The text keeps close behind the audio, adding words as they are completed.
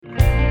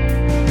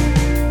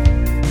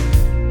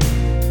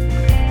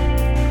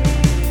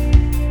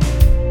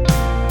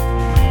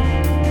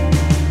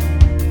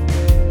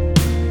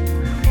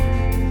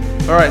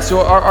All right, so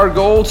our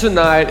goal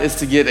tonight is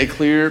to get a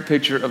clear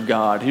picture of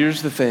God.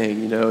 Here's the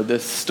thing, the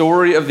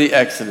story of the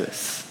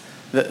Exodus,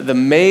 the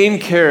main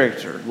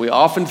character. We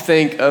often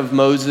think of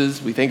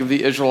Moses, we think of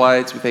the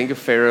Israelites, we think of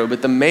Pharaoh,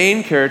 but the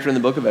main character in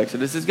the book of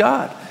Exodus is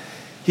God.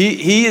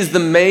 He is the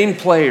main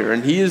player,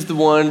 and he is the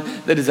one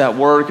that is at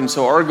work. And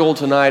so our goal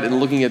tonight in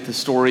looking at the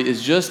story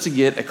is just to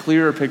get a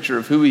clearer picture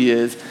of who he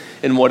is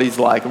and what he's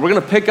like. And we're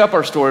going to pick up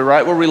our story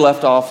right where we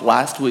left off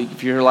last week.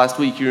 If you're here last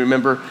week, you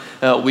remember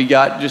we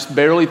got just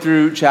barely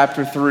through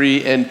chapter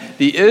 3, and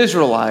the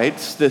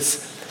Israelites,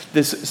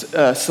 this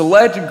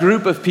select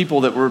group of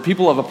people that were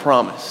people of a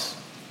promise,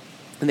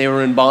 and they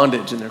were in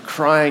bondage, and they're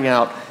crying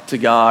out to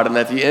God. And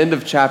at the end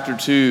of chapter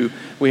 2,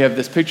 we have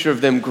this picture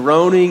of them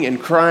groaning and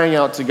crying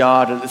out to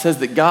God. And it says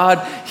that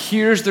God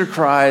hears their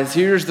cries,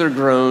 hears their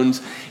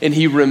groans, and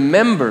he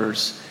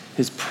remembers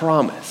his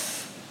promise.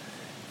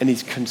 And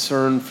he's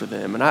concerned for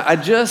them. And I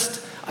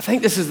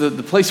think this is the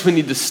place we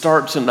need to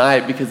start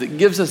tonight, because it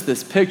gives us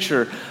this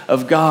picture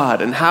of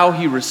God and how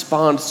he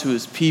responds to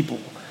his people.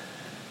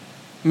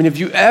 I mean, have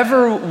you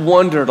ever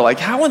wondered,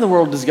 how in the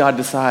world does God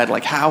decide,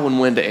 how and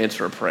when to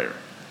answer a prayer?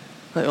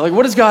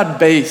 What does God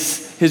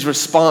base his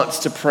response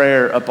to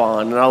prayer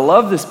upon? And I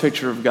love this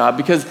picture of God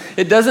because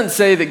it doesn't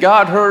say that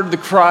God heard the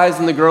cries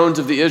and the groans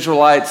of the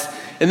Israelites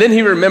and then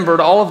he remembered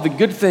all of the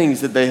good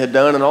things that they had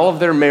done and all of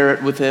their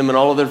merit with him and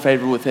all of their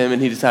favor with him,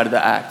 and he decided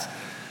to act.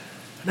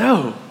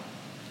 No.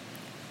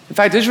 In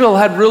fact, Israel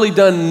had really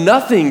done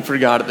nothing for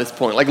God at this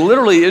point.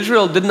 Literally,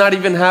 Israel did not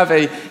even have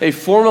a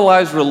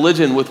formalized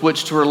religion with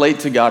which to relate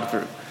to God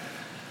through.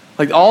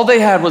 All they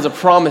had was a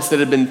promise that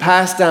had been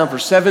passed down for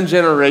 7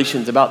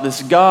 generations about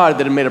this God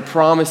that had made a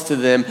promise to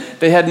them.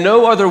 They had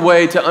no other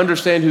way to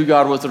understand who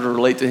God was or to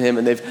relate to him,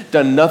 and they've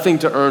done nothing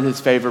to earn his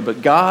favor,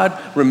 but God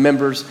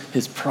remembers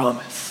his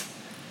promise.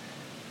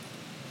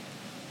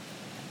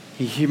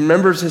 He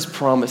remembers his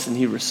promise and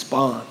he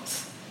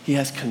responds. He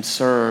has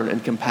concern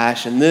and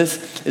compassion.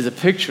 This is a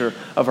picture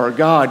of our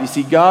God. You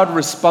see, God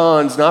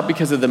responds not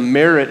because of the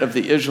merit of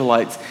the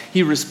Israelites.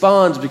 He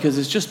responds because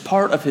it's just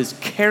part of his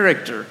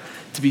character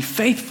to be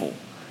faithful.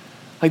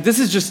 This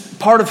is just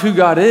part of who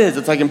God is.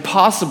 It's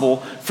impossible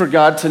for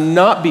God to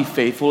not be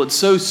faithful. It's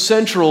so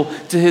central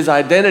to his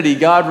identity.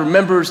 God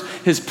remembers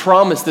his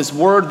promise, this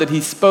word that he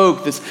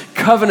spoke, this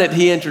covenant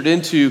he entered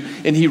into,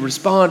 and he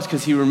responds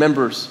because he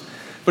remembers.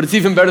 But it's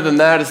even better than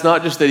that. It's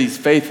not just that he's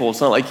faithful.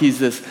 It's not like he's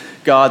this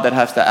God that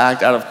has to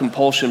act out of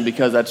compulsion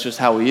because that's just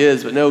how he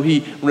is. But no,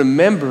 he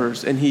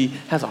remembers and he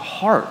has a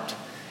heart.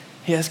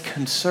 He has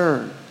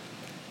concern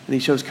and he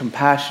shows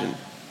compassion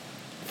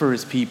for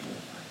his people.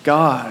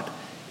 God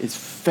is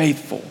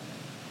faithful.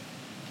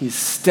 He is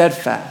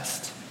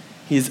steadfast.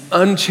 He is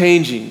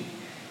unchanging.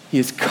 He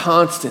is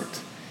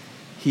constant.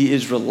 He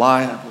is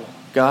reliable.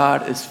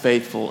 God is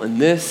faithful.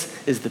 And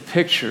this is the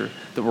picture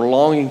that we're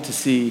longing to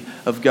see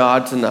of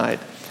God tonight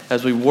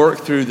as we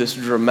work through this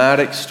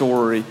dramatic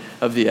story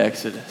of the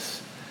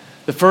Exodus.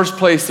 The first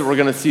place that we're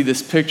going to see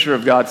this picture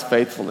of God's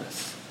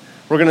faithfulness,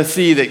 we're going to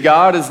see that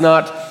God is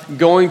not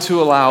going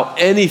to allow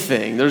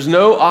anything. There's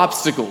no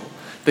obstacle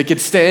that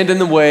could stand in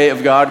the way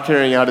of God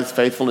carrying out his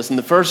faithfulness. And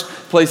the first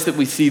place that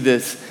we see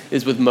this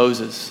is with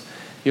Moses.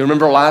 You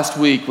remember last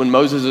week when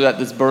Moses was at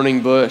this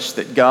burning bush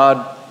that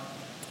God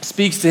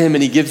speaks to him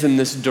and he gives him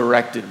this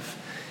directive.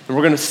 And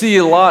we're going to see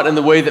a lot in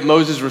the way that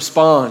Moses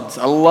responds.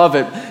 I love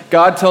it.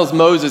 God tells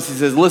Moses, he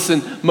says,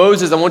 listen,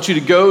 Moses, I want you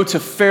to go to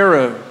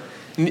Pharaoh.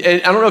 And I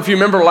don't know if you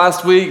remember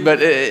last week, but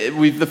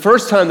the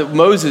first time that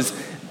Moses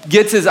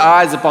gets his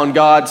eyes upon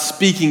God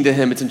speaking to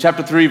him, it's in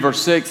chapter 3,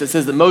 verse 6. It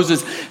says that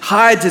Moses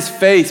hides his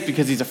face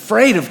because he's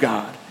afraid of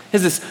God. He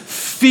has this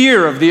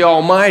fear of the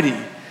Almighty.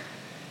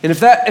 And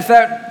if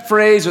that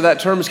phrase or that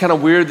term is kind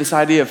of weird, this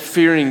idea of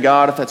fearing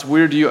God, if that's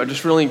weird to you, I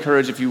just really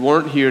encourage, if you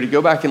weren't here, to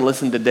go back and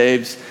listen to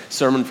Dave's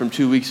sermon from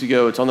 2 weeks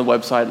ago. It's on the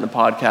website and the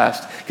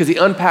podcast, because he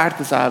unpacked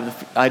this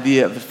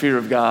idea of the fear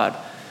of God.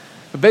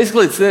 But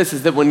basically it's this,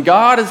 is that when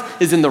God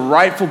is in the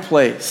rightful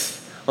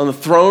place on the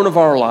throne of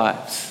our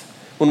lives,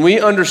 when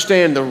we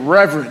understand the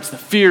reverence, the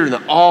fear, and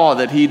the awe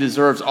that he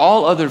deserves,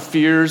 all other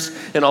fears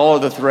and all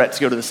other threats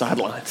go to the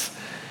sidelines.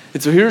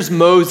 And so here's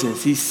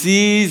Moses. He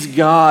sees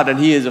God and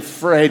he is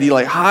afraid. He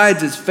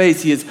hides his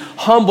face. He is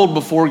humbled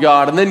before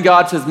God. And then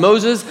God says,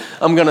 Moses,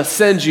 I'm going to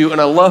send you. And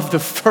I love the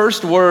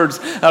first words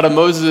out of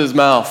Moses'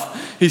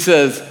 mouth. He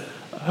says,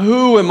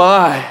 who am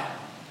I?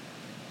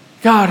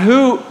 God,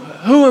 who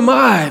am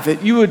I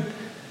that you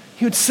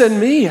would send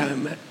me? Are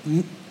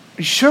you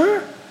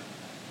sure?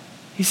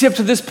 You see, up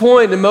to this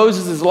point in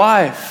Moses'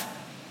 life,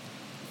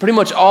 pretty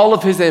much all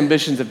of his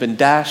ambitions have been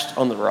dashed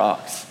on the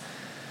rocks.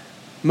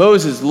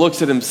 Moses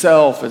looks at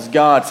himself as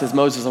God says,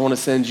 Moses, I want to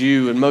send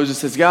you. And Moses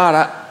says,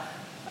 God,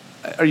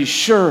 are you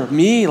sure?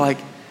 Me? God,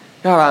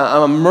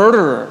 I'm a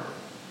murderer.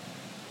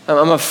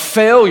 I'm a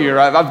failure.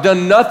 I've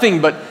done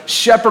nothing but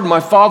shepherd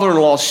my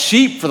father-in-law's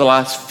sheep for the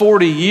last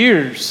 40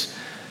 years.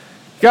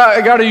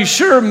 God, are you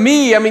sure?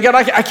 Me? God,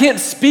 I can't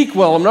speak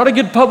well. I'm not a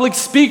good public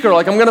speaker.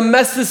 I'm going to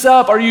mess this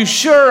up. Are you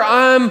sure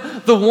I'm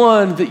the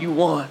one that you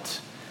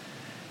want?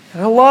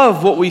 And I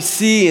love what we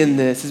see in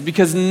this is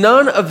because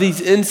none of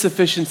these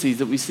insufficiencies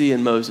that we see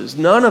in Moses,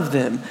 none of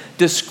them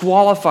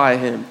disqualify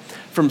him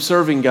from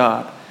serving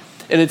God.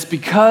 And it's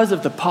because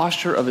of the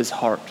posture of his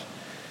heart.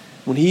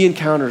 When he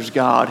encounters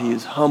God, he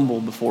is humble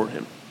before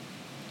him.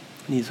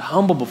 And he's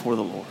humble before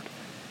the Lord.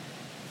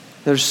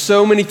 There's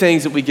so many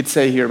things that we could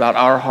say here about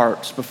our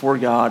hearts before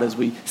God as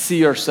we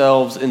see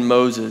ourselves in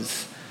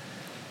Moses.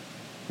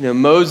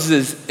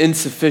 Moses'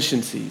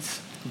 insufficiencies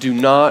do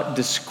not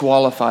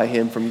disqualify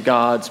him from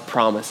God's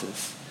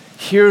promises.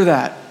 Hear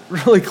that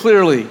really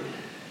clearly.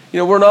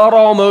 We're not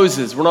all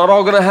Moses. We're not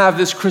all going to have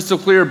this crystal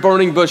clear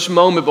burning bush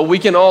moment, but we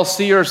can all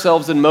see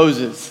ourselves in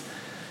Moses.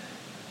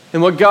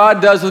 And what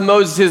God does with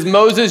Moses is,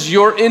 Moses,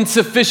 your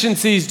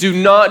insufficiencies do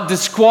not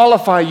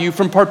disqualify you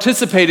from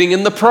participating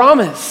in the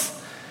promise.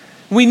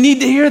 We need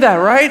to hear that,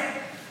 right?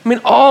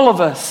 All of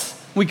us,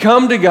 we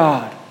come to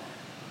God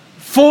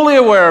fully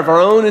aware of our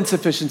own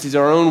insufficiencies,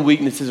 our own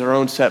weaknesses, our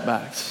own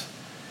setbacks.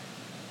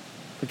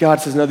 But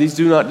God says, no, these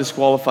do not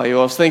disqualify you.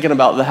 I was thinking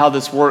about how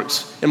this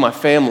works in my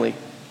family.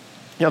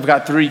 I've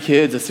got 3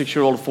 kids, a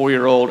 6-year-old, a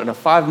 4-year-old, and a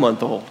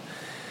 5-month-old.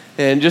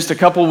 And just a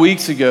couple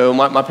weeks ago,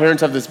 my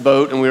parents have this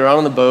boat, and we were out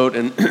on the boat,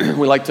 and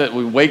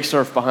we wake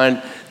surf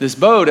behind this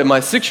boat, and my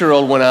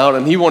 6-year-old went out,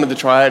 and he wanted to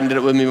try it and did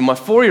it with me. But my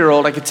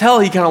 4-year-old, I could tell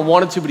he kind of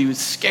wanted to, but he was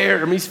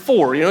scared. He's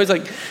 4, he's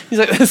like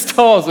this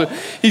tall, so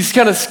he's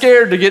kind of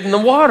scared to get in the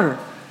water.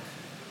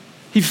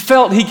 He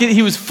felt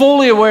he was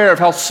fully aware of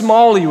how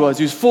small he was.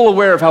 He was fully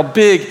aware of how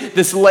big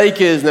this lake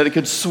is and that it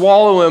could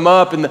swallow him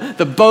up, and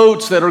the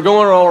boats that are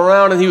going all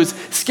around, and he was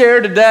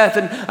scared to death.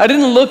 And I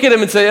didn't look at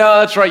him and say,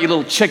 oh, that's right, you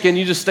little chicken.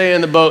 You just stay in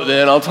the boat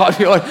then. I'll talk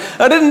to you.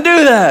 I didn't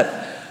do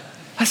that.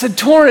 I said,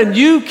 Torin,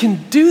 you can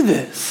do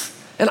this,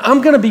 and I'm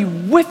going to be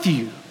with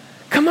you.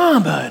 Come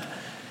on, bud.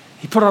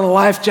 He put on a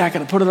life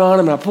jacket. I put it on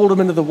him, and I pulled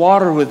him into the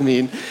water with me.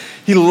 And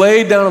he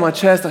laid down on my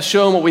chest. I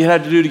showed him what we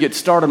had to do to get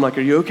started. I'm like,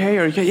 are you okay?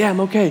 Are you okay? Yeah,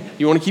 I'm okay.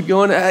 You want to keep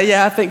going?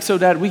 Yeah, I think so,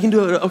 Dad. We can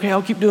do it. Okay,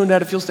 I'll keep doing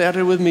that if you'll stay out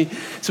here with me.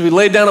 So he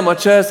laid down on my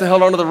chest and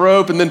held onto the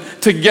rope. And then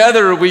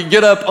together we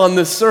get up on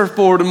this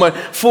surfboard, and my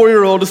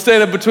 4-year-old is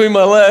standing up between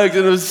my legs.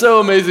 And it was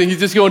so amazing. He's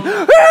just going,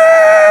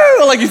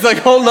 ah! Like he's like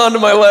holding onto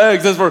my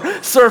legs as we're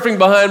surfing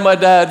behind my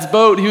dad's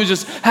boat. He was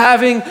just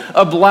having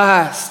a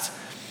blast.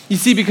 You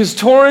see, because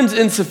Torin's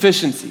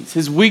insufficiencies,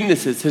 his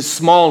weaknesses, his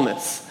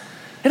smallness,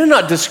 it did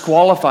not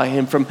disqualify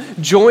him from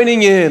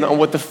joining in on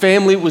what the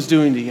family was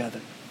doing together.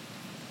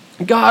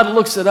 God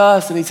looks at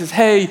us and he says,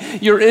 hey,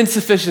 your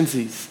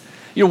insufficiencies,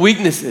 your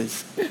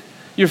weaknesses,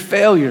 your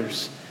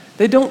failures,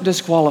 they don't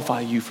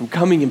disqualify you from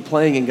coming and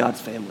playing in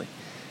God's family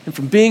and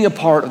from being a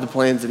part of the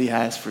plans that he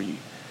has for you.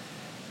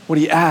 What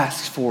he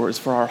asks for is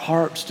for our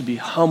hearts to be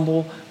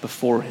humble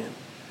before him.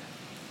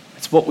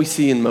 It's what we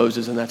see in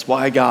Moses, and that's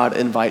why God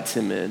invites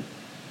him in.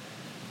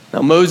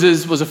 Now,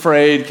 Moses was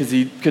afraid because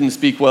he couldn't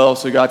speak well,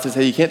 so God says,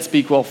 hey, you can't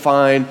speak well,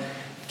 fine.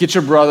 Get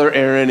your brother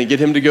Aaron and get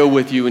him to go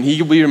with you, and he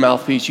will be your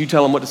mouthpiece. You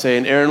tell him what to say,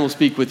 and Aaron will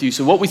speak with you.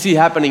 So what we see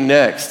happening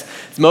next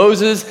is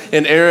Moses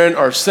and Aaron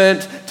are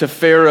sent to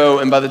Pharaoh,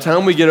 and by the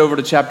time we get over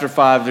to chapter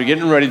 5, they're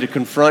getting ready to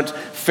confront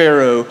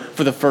Pharaoh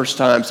for the first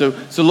time. So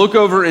look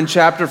over in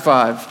chapter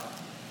 5.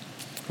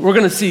 We're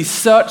going to see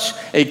such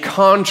a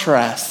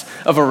contrast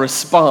of a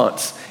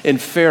response in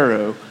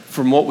Pharaoh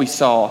from what we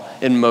saw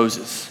in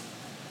Moses.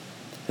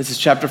 This is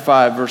chapter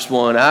 5, verse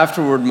 1.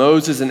 Afterward,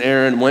 Moses and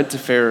Aaron went to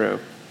Pharaoh.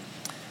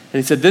 And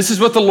he said, this is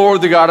what the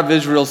Lord, the God of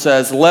Israel,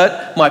 says,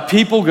 let my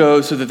people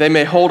go so that they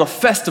may hold a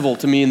festival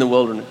to me in the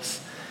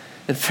wilderness.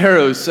 And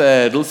Pharaoh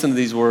said, listen to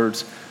these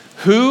words,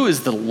 who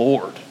is the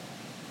Lord?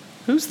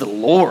 Who's the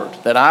Lord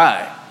that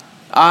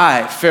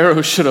I,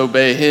 Pharaoh, should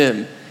obey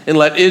him and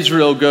let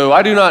Israel go?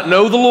 I do not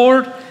know the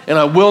Lord, and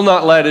I will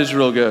not let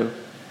Israel go.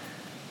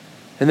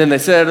 And then they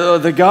said,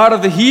 the God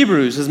of the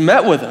Hebrews has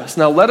met with us.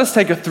 Now let us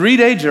take a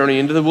 3-day journey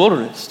into the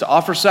wilderness to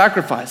offer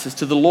sacrifices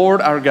to the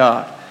Lord our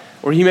God,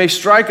 or he may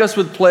strike us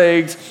with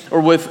plagues or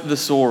with the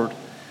sword.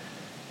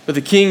 But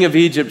the king of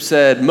Egypt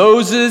said,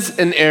 Moses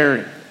and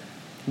Aaron,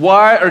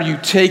 why are you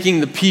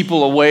taking the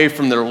people away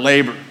from their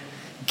labor?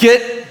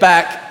 Get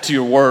back to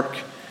your work.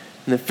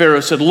 And then Pharaoh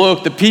said,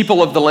 look, the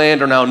people of the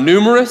land are now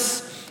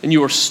numerous, and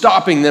you are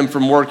stopping them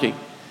from working.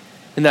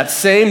 And that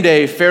same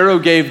day, Pharaoh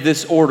gave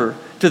this order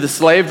to the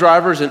slave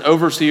drivers and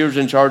overseers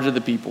in charge of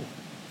the people.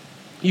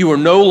 You are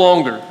no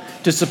longer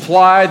to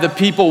supply the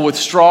people with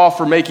straw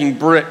for making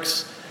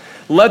bricks.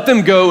 Let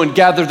them go and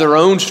gather their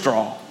own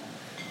straw,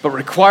 but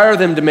require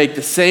them to make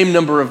the same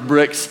number of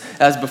bricks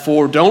as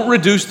before. Don't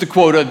reduce the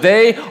quota.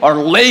 They are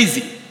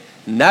lazy,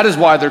 and that is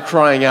why they're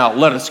crying out,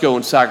 let us go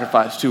and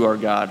sacrifice to our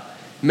God.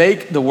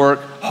 Make the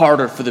work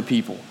harder for the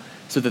people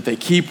so that they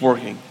keep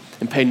working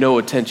and pay no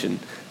attention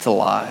to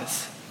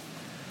lies.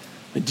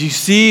 But do you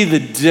see the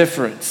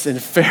difference in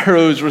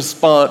Pharaoh's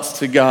response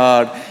to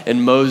God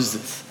and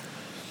Moses?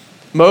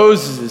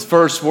 Moses'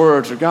 first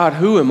words are, God,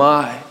 who am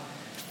I?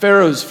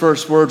 Pharaoh's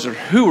first words are,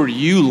 who are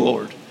you,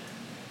 Lord?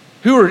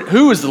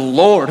 Who is the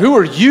Lord? Who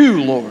are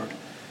you, Lord?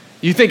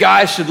 You think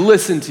I should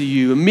listen to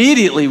you?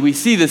 Immediately we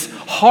see this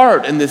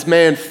heart in this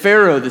man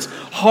Pharaoh, this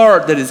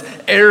heart that is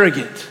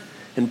arrogant,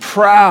 and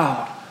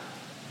proud,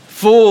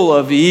 full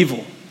of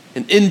evil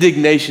and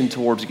indignation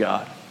towards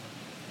God.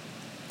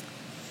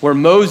 Where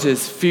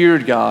Moses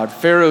feared God,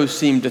 Pharaoh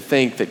seemed to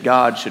think that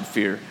God should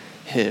fear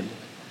him.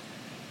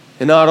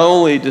 And not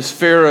only does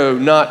Pharaoh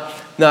not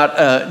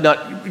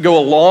go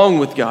along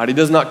with God, he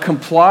does not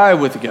comply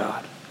with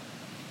God,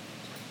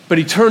 but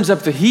he turns up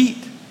the heat.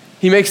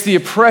 He makes the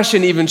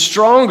oppression even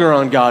stronger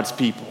on God's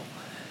people.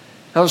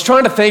 I was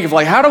trying to think of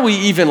how do we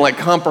even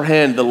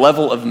comprehend the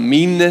level of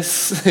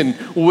meanness and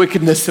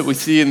wickedness that we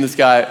see in this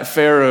guy,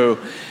 Pharaoh.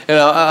 And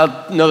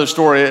another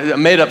story, a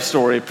made-up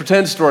story, a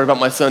pretend story about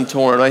my son,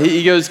 Torrin.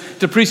 He goes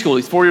to preschool.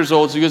 He's 4 years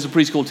old, so he goes to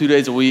preschool 2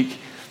 days a week.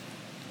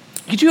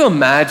 Could you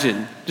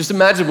imagine, just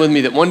imagine with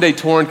me that one day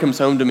Torrin comes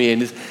home to me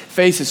and his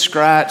face is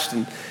scratched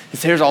and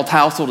his hair's all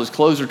tousled, his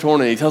clothes are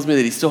torn, and he tells me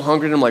that he's still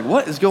hungry. And I'm like,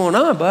 what is going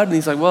on, bud? And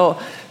he's like, well,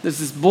 there's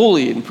this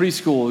bully in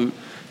preschool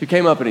who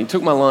came up and he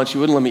took my lunch, he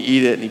wouldn't let me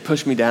eat it, and he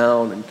pushed me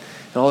down, and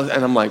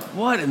I'm like,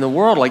 what in the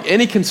world?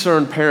 Any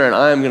concerned parent,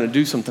 I am going to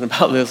do something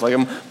about this.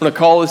 I'm going to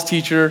call his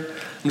teacher.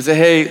 I'm going to say,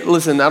 hey,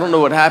 listen, I don't know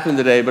what happened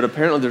today, but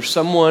apparently there's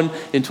someone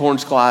in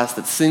Torrin's class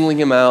that's singling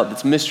him out,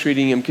 that's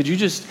mistreating him. Could you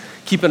just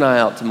keep an eye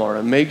out tomorrow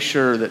and make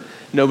sure that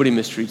nobody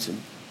mistreats him?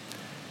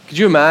 Could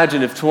you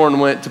imagine if Torrin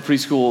went to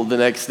preschool the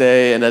next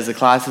day, and as the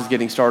class is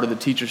getting started, the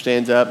teacher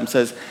stands up and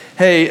says,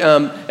 hey,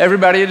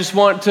 everybody, I just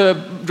want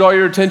to draw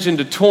your attention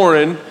to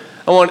Torrin.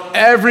 I want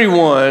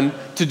everyone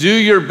to do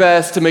your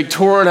best to make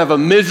Torrin have a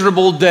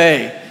miserable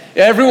day.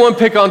 Everyone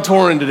pick on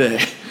Torrin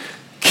today.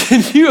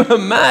 Can you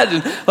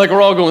imagine? We're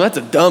all going, that's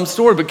a dumb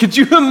story, but could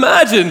you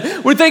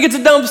imagine? We think it's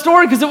a dumb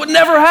story because it would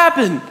never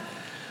happen.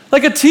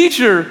 A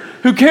teacher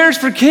who cares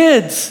for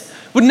kids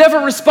would never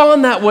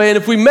respond that way. And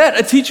if we met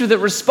a teacher that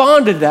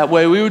responded that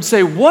way, we would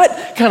say,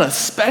 what kind of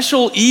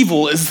special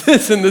evil is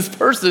this in this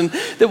person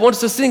that wants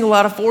to single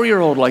out a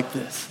 4-year-old like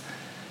this?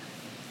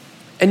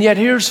 And yet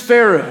here's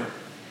Pharaoh.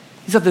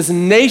 He's got this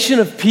nation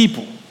of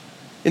people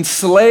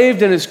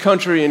enslaved in his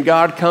country, and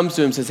God comes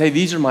to him and says, hey,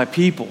 these are my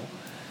people.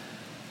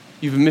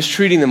 You've been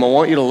mistreating them. I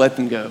want you to let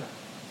them go.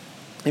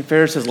 And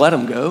Pharaoh says, let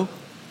them go?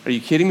 Are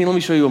you kidding me? Let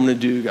me show you what I'm going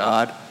to do,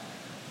 God.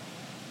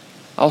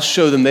 I'll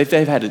show them they've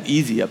had it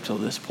easy up till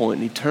this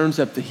point. And he turns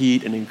up the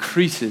heat and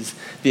increases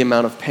the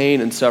amount of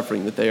pain and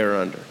suffering that they are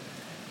under.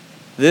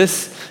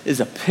 This is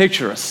a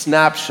picture, a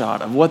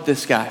snapshot of what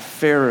this guy,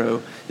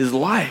 Pharaoh, is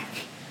like.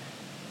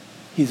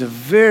 He's a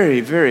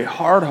very, very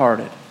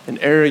hard-hearted and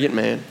arrogant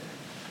man.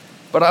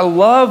 But I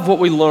love what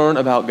we learn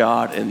about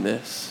God in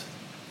this.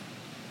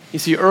 You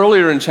see,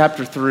 earlier in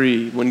chapter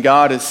 3, when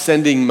God is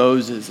sending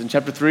Moses, in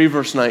chapter 3,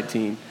 verse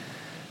 19,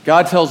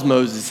 God tells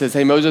Moses, he says,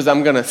 hey, Moses,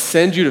 I'm going to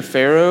send you to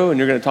Pharaoh, and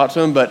you're going to talk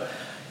to him, but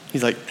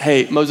he's like,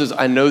 hey, Moses,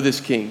 I know this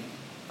king.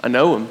 I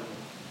know him.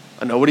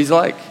 I know what he's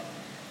like.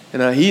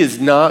 And he is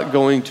not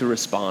going to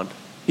respond.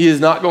 He is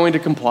not going to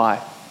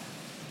comply.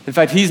 In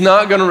fact, he's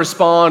not going to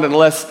respond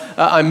unless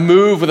I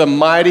move with a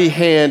mighty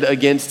hand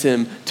against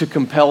him to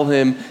compel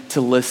him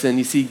to listen.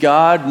 You see,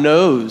 God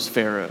knows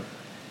Pharaoh.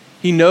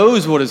 He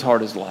knows what his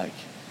heart is like.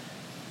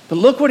 But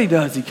look what he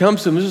does. He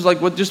comes to him. This is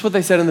just what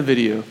they said in the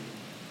video.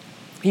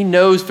 He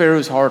knows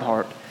Pharaoh's hard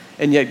heart,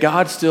 and yet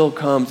God still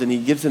comes and he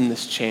gives him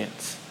this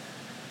chance.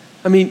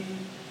 I mean,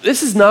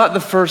 this is not the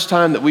first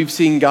time that we've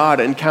seen God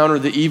encounter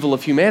the evil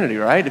of humanity,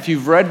 right? If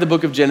you've read the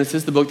book of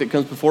Genesis, the book that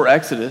comes before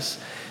Exodus,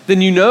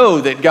 then you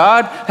know that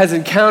God has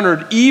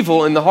encountered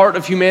evil in the heart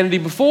of humanity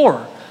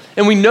before.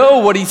 And we know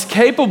what he's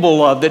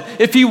capable of,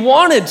 that if he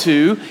wanted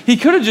to, he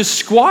could have just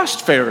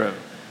squashed Pharaoh.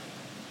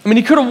 I mean,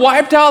 he could have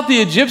wiped out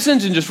the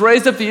Egyptians and just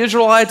raised up the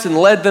Israelites and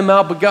led them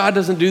out, but God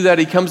doesn't do that.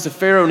 He comes to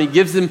Pharaoh and he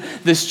gives him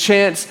this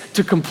chance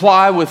to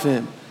comply with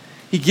him.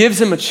 He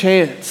gives him a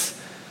chance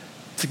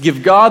to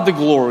give God the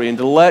glory and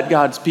to let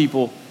God's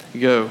people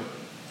go.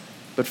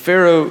 But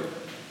Pharaoh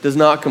does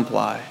not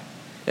comply.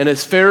 And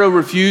as Pharaoh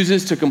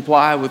refuses to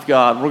comply with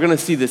God, we're going to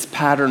see this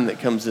pattern that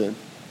comes in.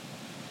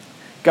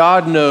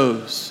 God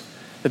knows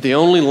that the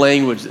only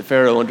language that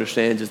Pharaoh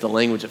understands is the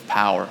language of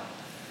power.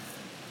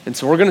 And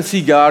so we're going to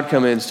see God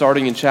come in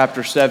starting in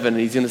chapter 7, and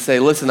he's going to say,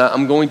 listen,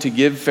 I'm going to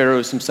give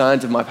Pharaoh some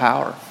signs of my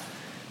power.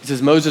 He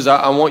says, Moses,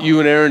 I want you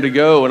and Aaron to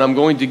go, and I'm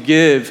going to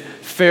give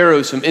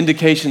Pharaoh some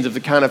indications of the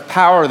kind of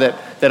power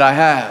that I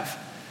have.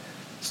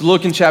 So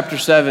look in chapter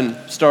 7,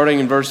 starting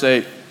in verse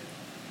 8.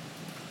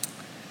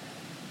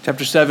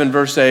 Chapter 7,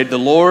 verse 8, the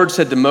Lord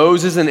said to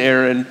Moses and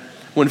Aaron,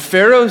 when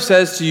Pharaoh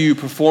says to you,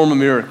 perform a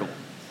miracle,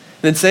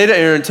 then say to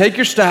Aaron, take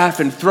your staff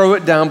and throw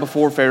it down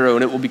before Pharaoh,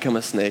 and it will become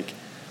a snake.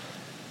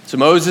 So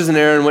Moses and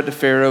Aaron went to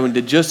Pharaoh and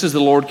did just as the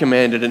Lord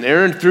commanded. And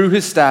Aaron threw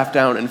his staff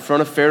down in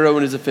front of Pharaoh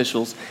and his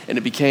officials, and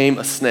it became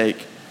a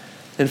snake.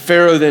 And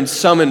Pharaoh then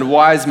summoned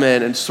wise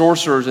men and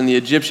sorcerers and the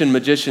Egyptian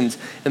magicians,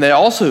 and they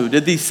also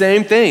did these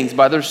same things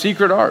by their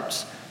secret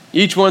arts.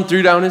 Each one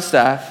threw down his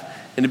staff,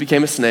 and it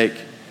became a snake.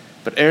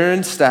 But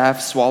Aaron's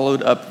staff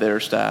swallowed up their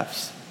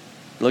staffs.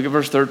 Look at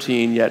verse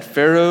 13. Yet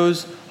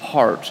Pharaoh's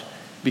heart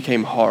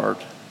became hard,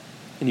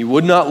 and he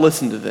would not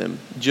listen to them,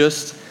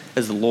 just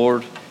as the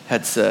Lord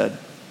had said.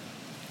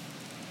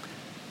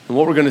 And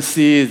what we're going to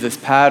see is this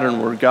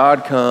pattern where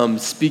God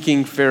comes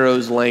speaking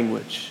Pharaoh's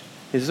language.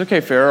 He says,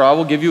 okay, Pharaoh, I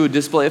will give you a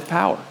display of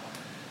power.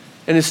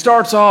 And it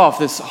starts off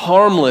this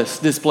harmless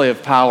display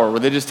of power where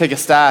they just take a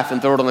staff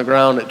and throw it on the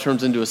ground and it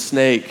turns into a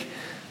snake.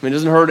 I mean, it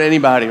doesn't hurt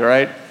anybody,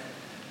 right?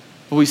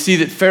 But we see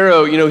that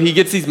Pharaoh, he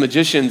gets these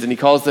magicians and he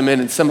calls them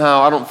in, and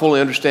somehow, I don't fully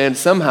understand,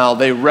 somehow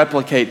they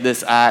replicate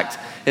this act.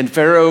 And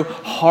Pharaoh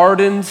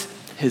hardens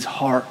his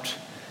heart.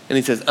 And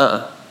he says,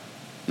 not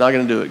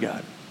going to do it,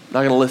 God.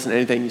 Not going to listen to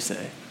anything you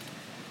say.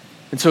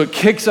 And so it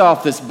kicks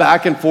off this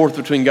back and forth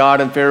between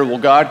God and Pharaoh. Well,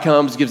 God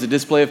comes, gives a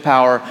display of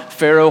power.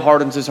 Pharaoh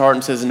hardens his heart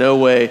and says, no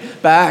way.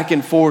 Back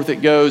and forth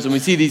it goes. And we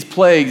see these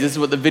plagues. This is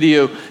what the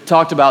video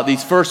talked about,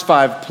 these first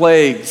 5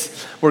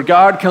 plagues, where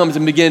God comes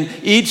and begin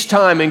each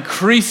time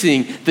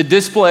increasing the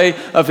display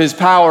of his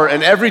power.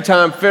 And every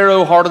time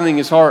Pharaoh hardening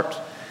his heart.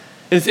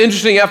 And it's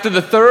interesting, after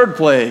the 3rd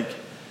plague,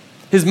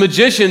 his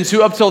magicians,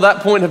 who up till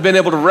that point have been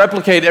able to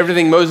replicate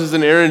everything Moses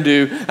and Aaron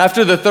do,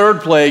 after the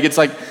 3rd plague, it's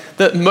like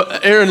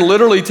Aaron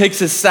literally takes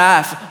his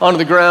staff onto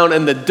the ground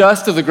and the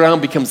dust of the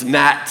ground becomes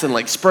gnats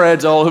and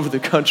spreads all over the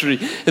country.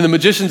 And the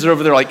magicians are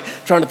over there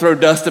trying to throw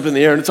dust up in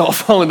the air and it's all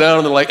falling down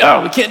and they're like,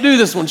 oh, we can't do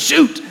this one,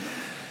 shoot.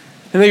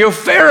 And they go,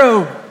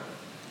 Pharaoh,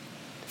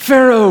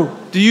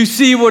 do you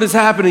see what is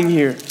happening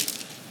here?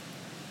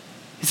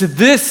 He said,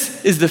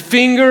 this is the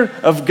finger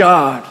of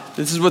God.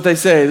 This is what they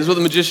say. This is what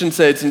the magicians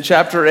say. It's in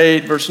chapter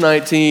 8, verse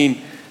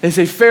 19. They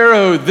say,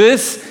 Pharaoh,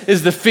 this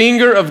is the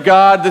finger of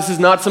God. This is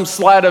not some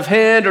sleight of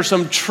hand or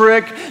some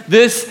trick.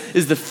 This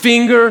is the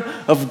finger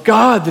of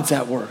God that's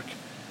at work.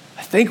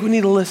 I think we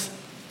need to listen.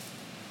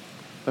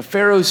 But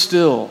Pharaoh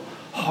still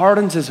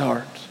hardens his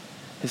heart.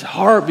 His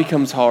heart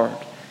becomes hard,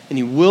 and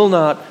he will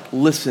not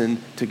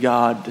listen to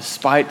God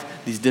despite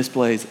these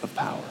displays of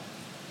power.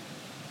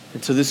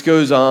 And so this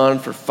goes on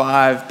for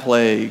 5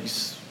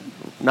 plagues.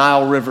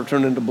 Nile River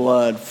turned into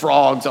blood,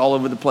 frogs all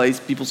over the place,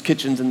 people's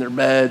kitchens and their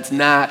beds,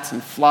 gnats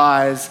and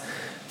flies.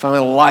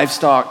 Finally,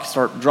 livestock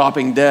start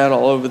dropping dead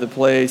all over the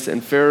place,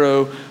 and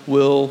Pharaoh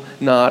will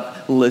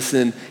not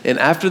listen. And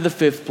after the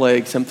 5th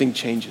plague, something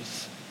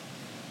changes.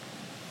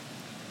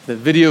 The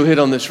video hit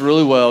on this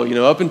really well.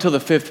 Up until the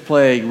 5th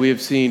plague, we have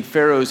seen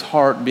Pharaoh's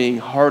heart being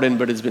hardened,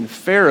 but it's been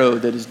Pharaoh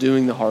that is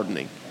doing the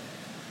hardening.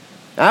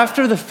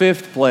 After the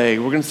 5th plague,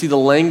 we're going to see the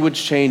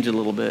language change a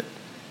little bit.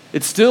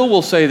 It still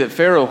will say that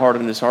Pharaoh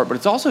hardened his heart, but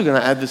it's also going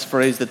to add this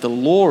phrase that the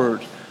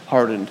Lord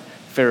hardened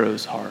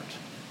Pharaoh's heart.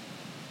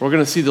 We're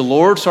going to see the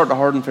Lord start to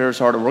harden Pharaoh's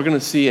heart, and we're going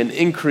to see an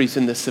increase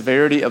in the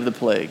severity of the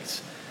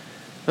plagues.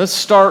 Let's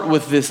start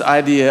with this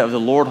idea of the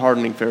Lord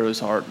hardening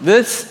Pharaoh's heart.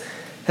 This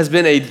has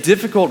been a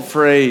difficult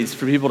phrase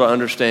for people to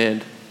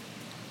understand.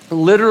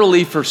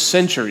 Literally for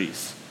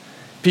centuries,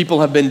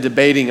 people have been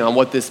debating on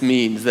what this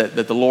means, that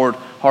the Lord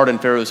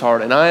hardened Pharaoh's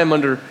heart.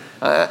 And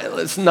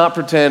let's not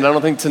pretend, I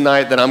don't think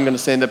tonight that I'm going to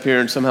stand up here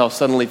and somehow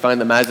suddenly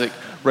find the magic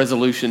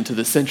resolution to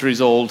the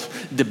centuries-old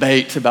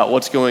debate about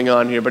what's going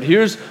on here. But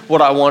here's what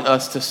I want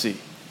us to see.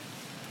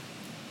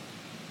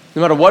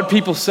 No matter what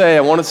people say,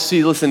 I want us to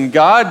see, listen,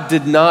 God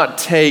did not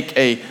take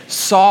a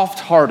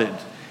soft-hearted,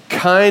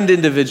 kind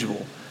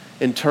individual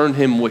and turn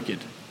him wicked.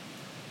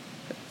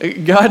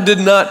 God did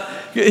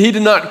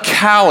not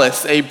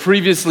callous a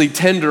previously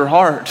tender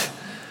heart.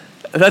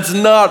 That's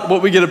not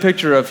what we get a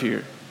picture of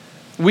here.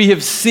 We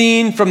have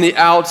seen from the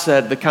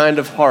outset the kind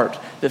of heart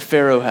that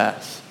Pharaoh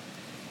has.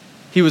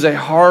 He was a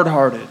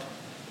hard-hearted,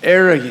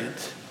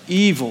 arrogant,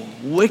 evil,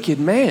 wicked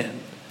man.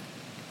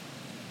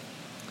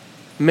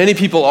 Many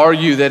people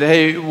argue that,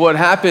 hey, what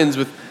happens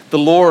with the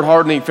Lord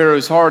hardening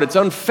Pharaoh's heart, it's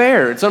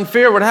unfair. It's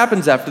unfair what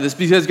happens after this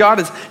because God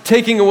is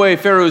taking away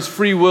Pharaoh's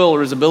free will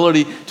or his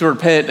ability to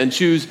repent and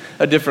choose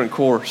a different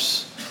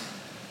course.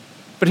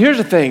 But here's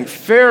the thing,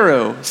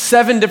 Pharaoh,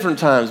 7 different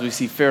times we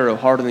see Pharaoh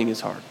hardening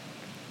his heart.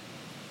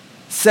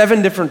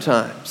 7 different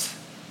times.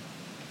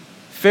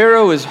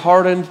 Pharaoh has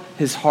hardened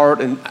his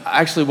heart, and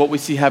actually what we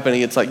see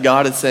happening, it's like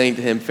God is saying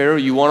to him, Pharaoh,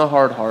 you want a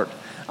hard heart,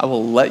 I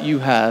will let you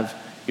have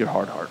your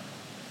hard heart.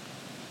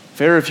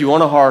 Pharaoh, if you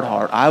want a hard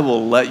heart, I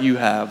will let you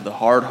have the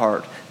hard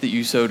heart that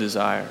you so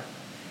desire.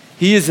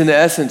 He is in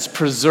essence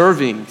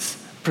preserving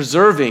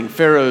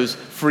Pharaoh's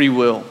free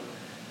will.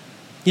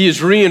 He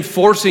is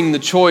reinforcing the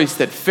choice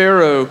that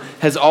Pharaoh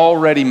has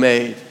already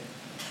made.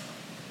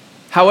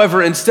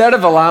 However, instead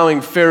of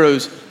allowing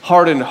Pharaoh's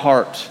hardened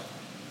heart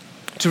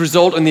to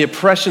result in the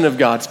oppression of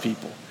God's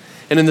people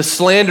and in the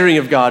slandering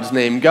of God's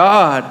name,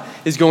 God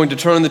is going to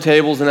turn the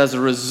tables, and as a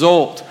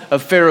result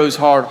of Pharaoh's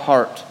hard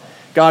heart,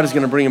 God is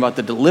going to bring about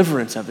the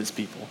deliverance of his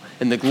people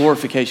and the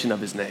glorification of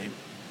his name.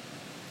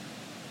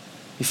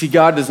 You see,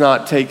 God does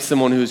not take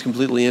someone who is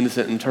completely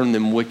innocent and turn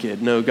them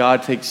wicked. No,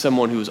 God takes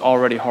someone who is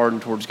already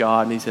hardened towards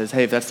God, and he says,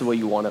 hey, if that's the way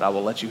you want it, I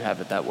will let you have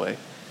it that way.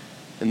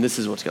 And this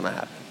is what's going to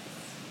happen.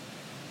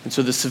 And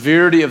so the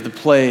severity of the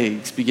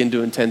plagues begin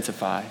to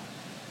intensify.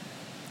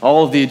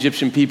 All of the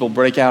Egyptian people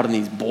break out in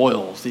these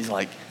boils, these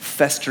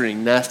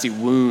festering, nasty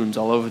wounds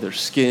all over their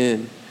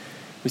skin.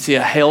 We see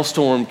a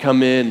hailstorm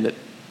come in that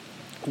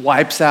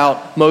wipes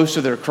out most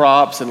of their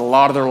crops and a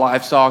lot of their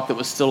livestock that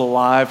was still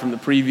alive from the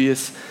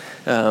previous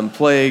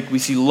plague. We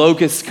see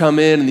locusts come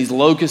in, and these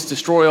locusts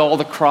destroy all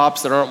the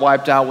crops that aren't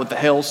wiped out with the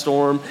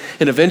hailstorm.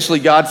 And eventually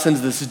God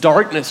sends this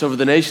darkness over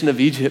the nation of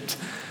Egypt,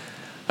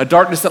 a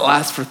darkness that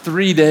lasts for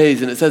 3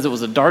 days, and it says it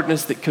was a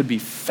darkness that could be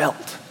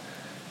felt.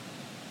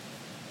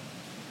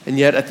 And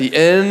yet at the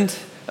end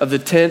of the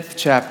 10th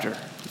chapter,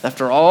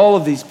 after all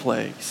of these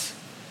plagues,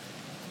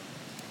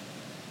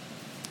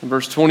 in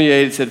verse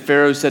 28, it said,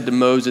 Pharaoh said to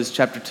Moses,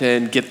 chapter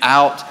 10, "Get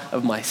out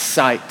of my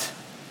sight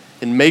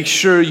and make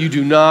sure you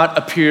do not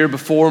appear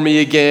before me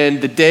again.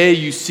 The day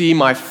you see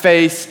my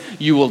face,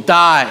 you will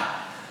die."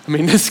 I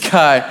mean, this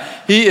guy,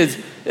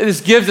 it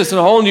just gives us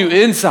a whole new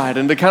insight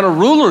into the kind of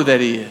ruler that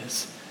he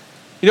is.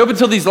 You know, up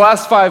until these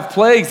last 5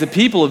 plagues, the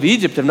people of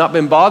Egypt have not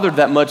been bothered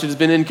that much. It has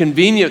been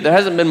inconvenient. There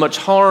hasn't been much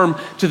harm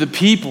to the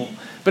people.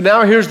 But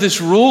now here's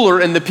this ruler,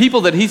 and the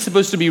people that he's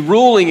supposed to be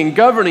ruling and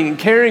governing and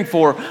caring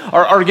for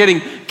are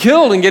getting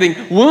killed and getting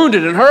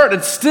wounded and hurt,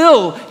 and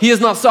still he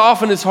has not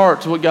softened his heart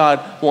to what God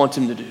wants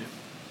him to do.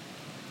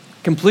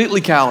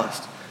 Completely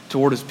calloused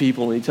toward his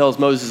people, and he tells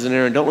Moses and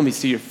Aaron, "Don't let me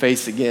see your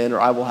face again,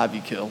 or I will have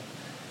you killed."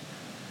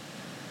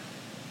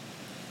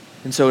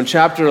 And so in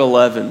chapter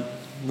 11,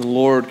 the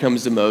Lord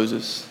comes to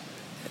Moses,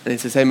 and he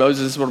says, "Hey,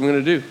 Moses, this is what I'm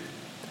going to do.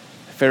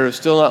 Pharaoh's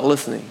still not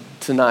listening.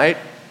 Tonight,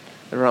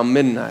 at around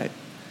midnight,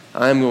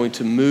 I'm going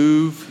to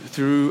move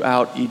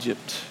throughout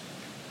Egypt,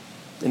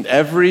 and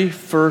every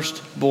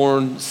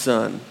firstborn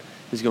son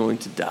is going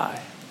to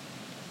die."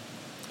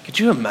 Could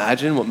you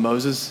imagine what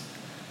Moses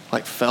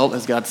felt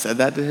as God said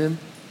that to him?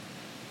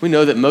 We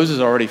know that Moses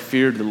already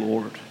feared the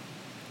Lord.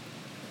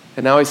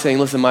 And now he's saying,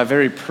 listen, my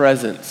very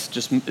presence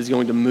just is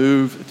going to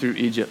move through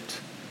Egypt.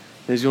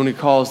 And he's going to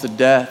cause the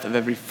death of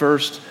every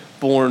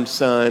firstborn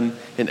son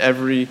in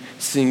every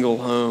single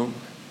home.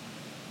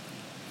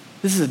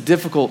 This is a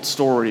difficult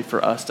story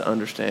for us to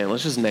understand.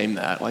 Let's just name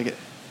that.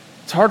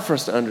 It's hard for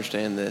us to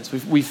understand this.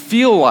 We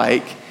feel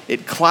like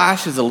it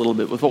clashes a little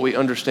bit with what we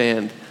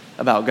understand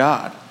about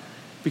God,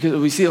 because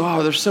we see,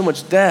 oh, there's so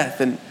much death.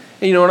 And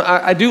you know,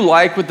 I do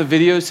like what the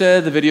video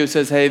said. The video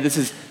says, hey, this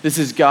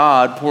is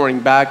God pouring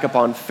back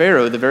upon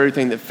Pharaoh the very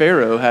thing that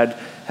Pharaoh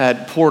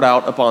had poured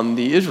out upon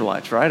the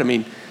Israelites, right? I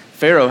mean,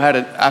 Pharaoh had,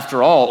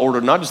 after all,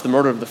 ordered not just the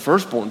murder of the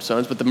firstborn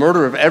sons, but the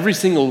murder of every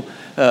single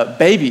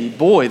baby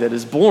boy that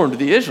is born to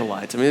the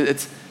Israelites. I mean,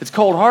 it's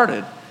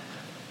cold-hearted.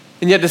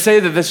 And yet to say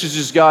that this is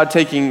just God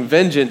taking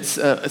vengeance,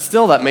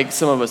 still that makes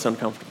some of us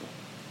uncomfortable.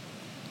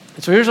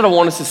 And so here's what I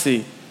want us to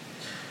see,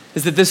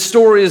 is that this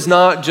story is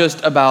not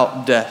just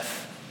about death.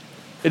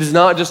 It is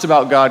not just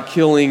about God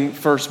killing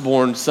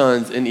firstborn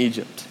sons in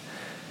Egypt.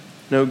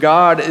 No,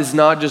 God is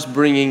not just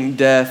bringing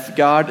death.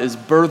 God is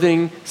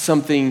birthing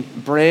something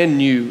brand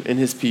new in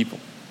his people.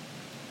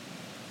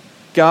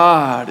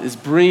 God is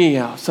bringing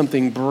out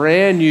something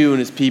brand new in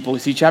his people. You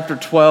see, chapter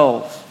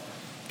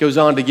 12 goes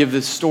on to give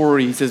this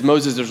story. He says,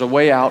 Moses, there's a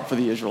way out for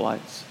the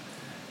Israelites.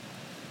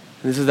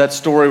 And this is that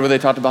story where they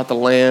talked about the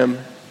lamb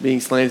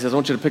being slain. He says, I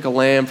want you to pick a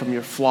lamb from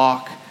your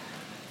flock,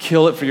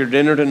 kill it for your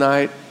dinner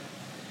tonight.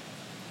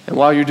 And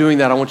while you're doing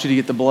that, I want you to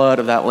get the blood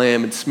of that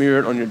lamb and smear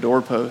it on your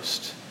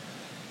doorpost.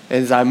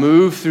 And as I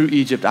move through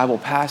Egypt, I will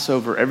pass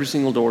over every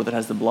single door that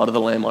has the blood of the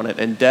lamb on it,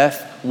 and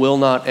death will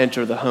not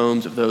enter the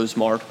homes of those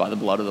marked by the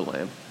blood of the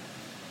lamb.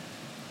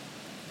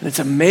 And it's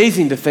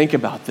amazing to think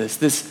about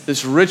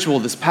this ritual,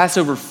 this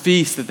Passover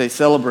feast that they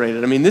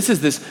celebrated. I mean, this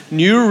is this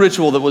new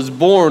ritual that was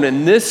born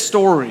in this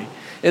story.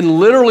 And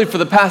literally for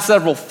the past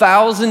several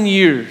thousand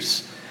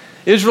years,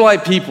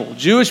 Israelite people,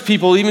 Jewish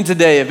people even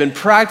today have been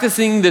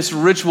practicing this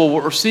ritual.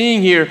 What we're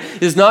seeing here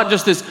is not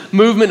just this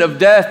movement of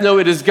death. No,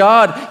 it is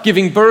God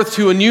giving birth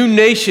to a new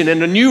nation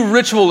and a new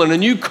ritual and a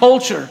new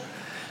culture.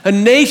 A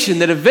nation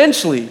that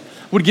eventually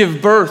would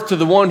give birth to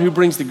the one who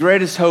brings the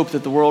greatest hope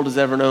that the world has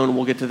ever known. And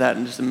we'll get to that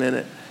in just a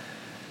minute.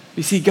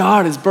 You see,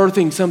 God is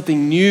birthing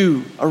something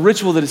new, a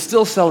ritual that is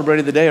still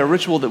celebrated today, a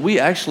ritual that we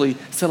actually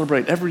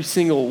celebrate every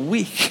single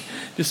week,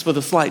 just with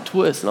a slight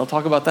twist. And I'll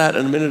talk about that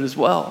in a minute as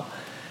well.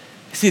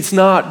 See, it's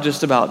not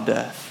just about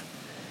death.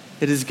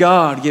 It is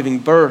God giving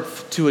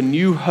birth to a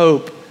new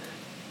hope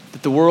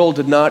that the world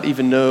did not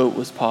even know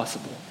was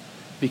possible,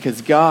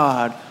 because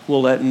God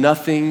will let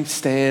nothing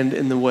stand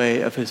in the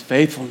way of his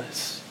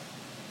faithfulness.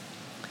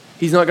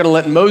 He's not going to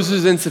let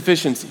Moses'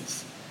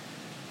 insufficiencies,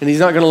 and he's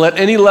not going to let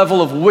any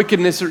level of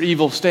wickedness or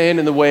evil stand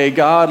in the way.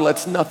 God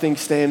lets nothing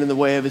stand in the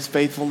way of his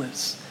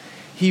faithfulness.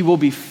 He will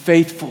be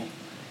faithful,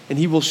 and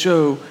he will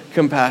show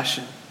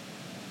compassion.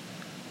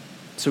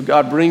 So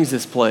God brings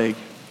this plague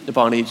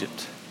upon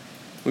Egypt.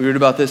 We read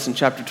about this in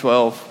chapter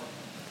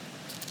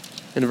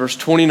 12. In verse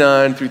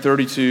 29 through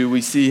 32,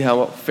 we see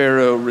how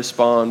Pharaoh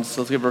responds.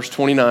 So let's get verse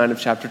 29 of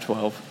chapter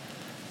 12.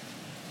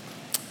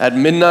 At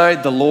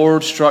midnight, the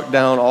Lord struck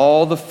down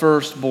all the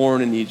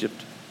firstborn in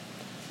Egypt,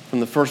 from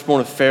the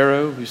firstborn of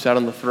Pharaoh, who sat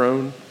on the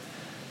throne,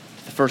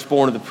 to the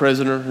firstborn of the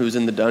prisoner who was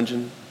in the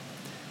dungeon,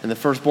 and the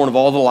firstborn of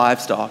all the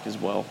livestock as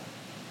well.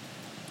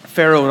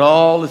 Pharaoh and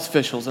all his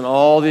officials and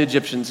all the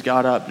Egyptians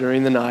got up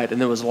during the night,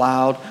 and there was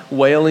loud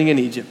wailing in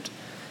Egypt,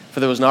 for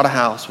there was not a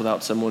house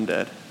without someone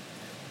dead.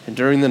 And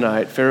during the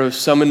night, Pharaoh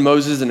summoned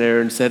Moses and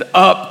Aaron and said,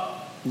 Up,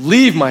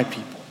 leave my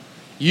people.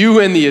 You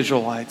and the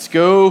Israelites,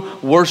 go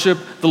worship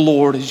the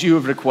Lord as you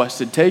have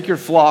requested. Take your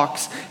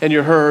flocks and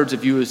your herds,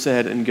 if you have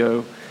said, and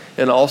go,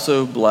 and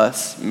also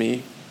bless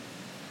me."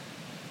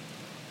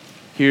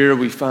 Here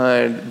we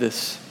find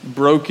this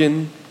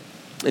broken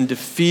and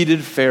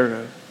defeated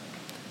Pharaoh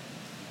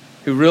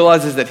who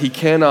realizes that he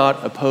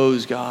cannot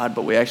oppose God,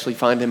 but we actually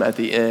find him at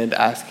the end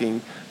asking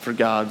for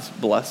God's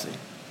blessing.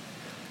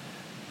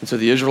 And so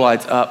the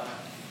Israelites up,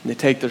 and they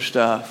take their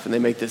stuff, and they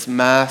make this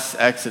mass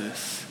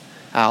exodus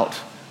out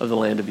of the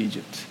land of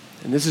Egypt.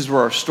 And this is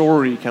where our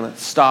story kind of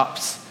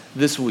stops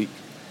this week.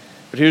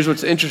 But here's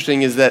what's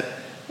interesting is that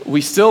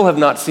we still have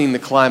not seen the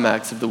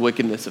climax of the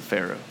wickedness of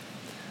Pharaoh.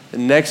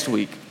 And next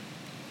week,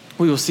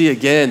 we will see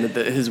again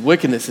that his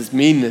wickedness, his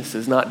meanness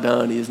is not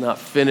done. He is not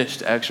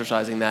finished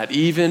exercising that,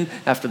 even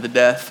after the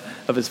death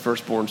of his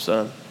firstborn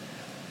son.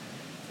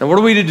 Now, what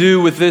are we to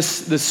do with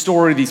this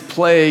story, these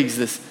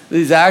plagues,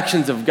 these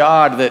actions of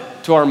God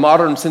that to our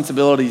modern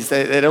sensibilities,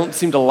 they don't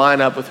seem to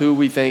line up with who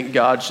we think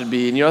God should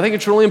be? And I think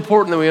it's really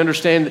important that we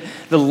understand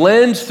the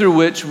lens through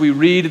which we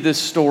read this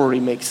story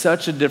makes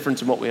such a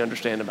difference in what we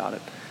understand about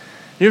it.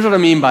 Here's what I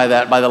mean by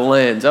that, by the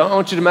lens. I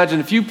want you to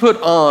imagine if you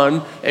put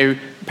on a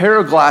pair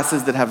of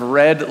glasses that have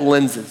red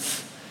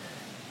lenses,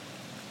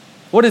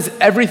 what is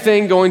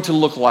everything going to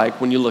look like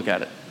when you look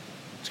at it?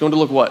 It's going to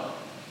look what?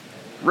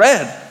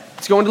 Red.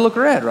 It's going to look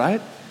red,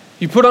 right?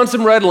 You put on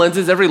some red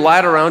lenses, every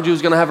light around you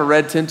is going to have a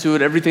red tint to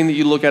it. Everything that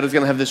you look at is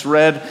going to have this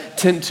red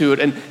tint to it.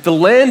 And the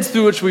lens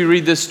through which we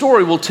read this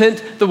story will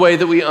tint the way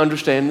that we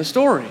understand the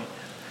story.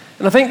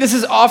 And I think this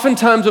is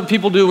oftentimes what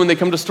people do when they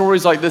come to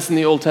stories like this in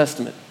the Old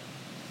Testament.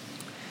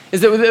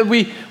 Is that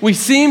we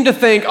seem to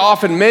think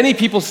often, many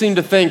people seem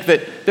to think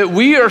that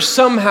we are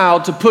somehow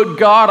to put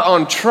God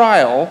on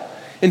trial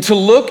and to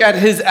look at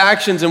his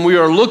actions, and we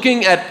are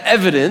looking at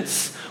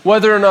evidence,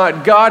 whether or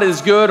not God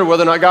is good or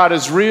whether or not God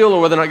is real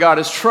or whether or not God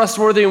is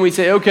trustworthy, and we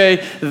say,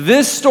 okay,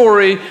 this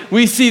story,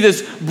 we see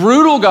this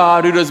brutal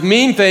God who does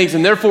mean things,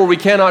 and therefore we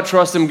cannot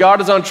trust him.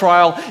 God is on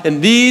trial,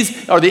 and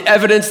these are the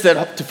evidence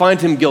that to find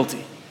him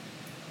guilty.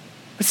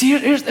 But see,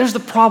 here's the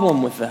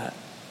problem with that,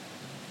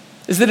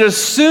 is that it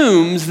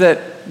assumes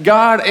that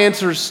God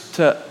answers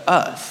to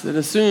us. It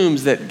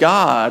assumes that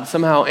God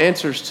somehow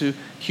answers to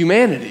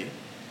humanity.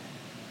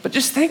 But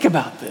just think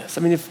about this.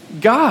 I mean, if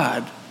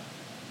God,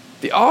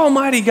 the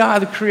Almighty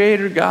God, the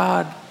Creator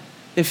God,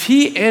 if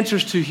he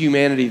answers to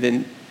humanity,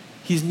 then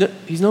he's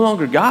no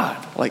longer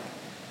God. Like,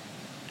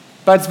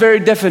 by its very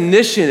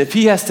definition, if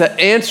he has to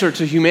answer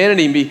to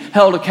humanity and be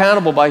held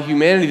accountable by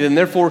humanity, then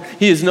therefore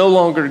he is no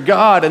longer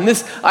God. And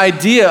this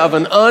idea of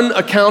an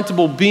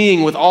unaccountable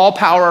being with all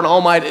power and all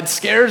might, it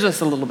scares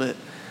us a little bit.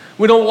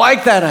 We don't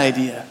like that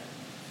idea.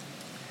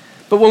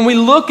 But when we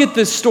look at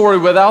this story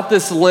without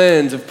this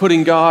lens of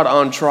putting God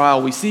on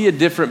trial, we see a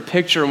different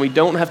picture, and we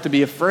don't have to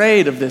be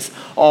afraid of this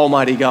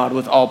Almighty God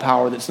with all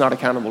power that's not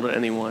accountable to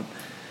anyone.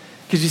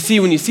 Because you see,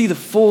 when you see the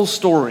full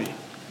story,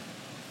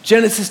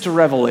 Genesis to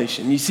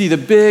Revelation, you see the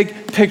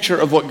big picture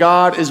of what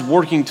God is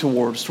working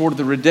towards, toward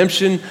the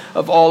redemption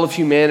of all of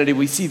humanity.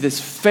 We see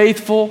this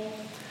faithful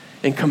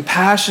and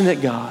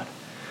compassionate God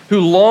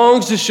who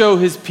longs to show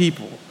his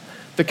people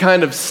the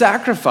kind of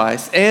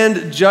sacrifice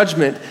and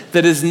judgment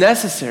that is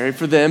necessary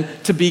for them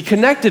to be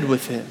connected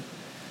with him.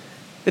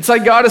 It's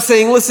like God is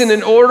saying, listen,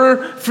 in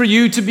order for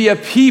you to be a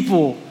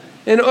people,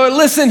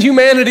 listen,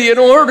 humanity, in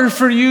order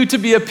for you to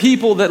be a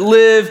people that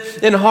live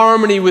in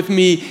harmony with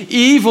me,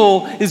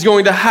 evil is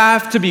going to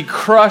have to be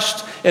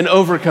crushed and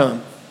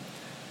overcome.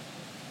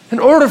 In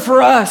order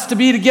for us to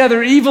be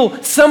together,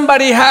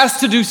 somebody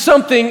has to do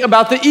something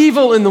about the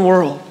evil in the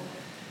world.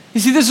 You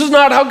see, this is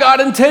not how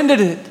God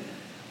intended it.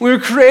 We were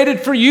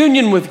created for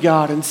union with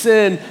God, and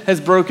sin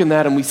has broken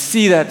that, and we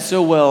see that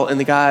so well in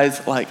the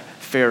guys like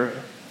Pharaoh.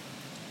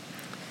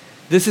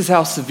 This is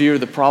how severe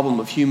the problem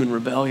of human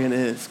rebellion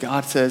is.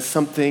 God says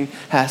something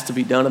has to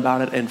be done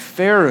about it, and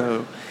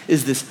Pharaoh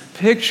is this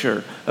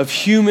picture of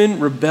human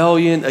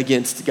rebellion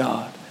against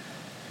God.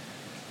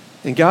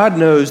 And God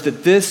knows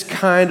that this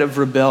kind of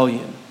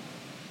rebellion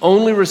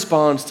only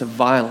responds to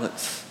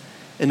violence,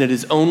 and it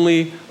is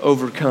only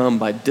overcome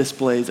by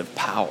displays of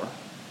power.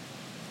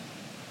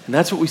 And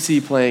that's what we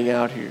see playing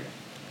out here.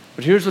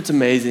 But here's what's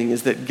amazing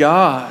is that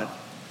God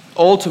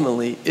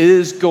ultimately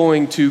is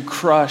going to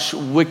crush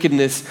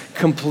wickedness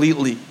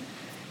completely.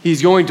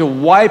 He's going to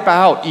wipe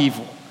out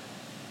evil.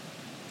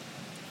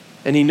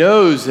 And he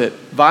knows that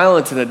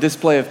violence and a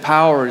display of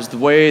power is the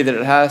way that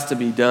it has to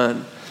be done.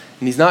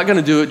 And he's not going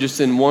to do it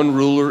just in one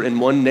ruler, in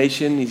one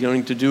nation. He's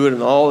going to do it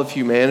in all of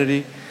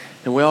humanity.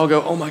 And we all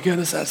go, oh my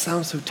goodness, that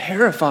sounds so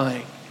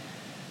terrifying.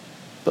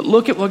 But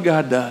look at what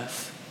God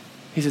does.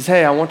 He says,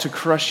 hey, I want to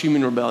crush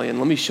human rebellion.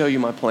 Let me show you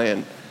my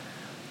plan.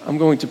 I'm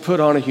going to put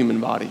on a human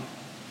body.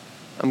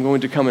 I'm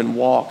going to come and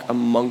walk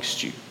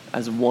amongst you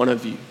as one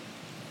of you.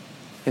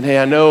 And hey,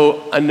 I know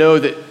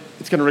that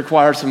it's going to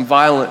require some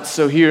violence.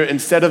 So here,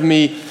 instead of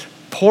me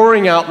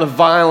pouring out the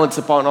violence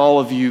upon all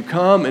of you,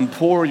 come and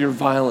pour your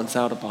violence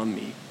out upon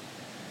me.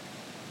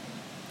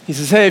 He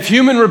says, hey, if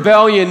human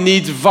rebellion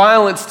needs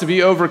violence to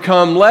be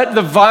overcome, let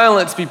the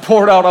violence be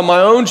poured out on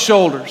my own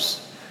shoulders.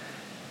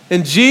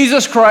 And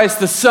Jesus Christ,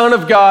 the Son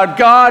of God,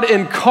 God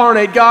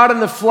incarnate, God in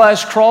the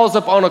flesh, crawls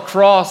up on a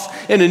cross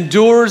and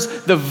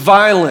endures the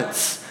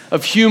violence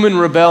of human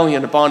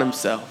rebellion upon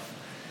himself.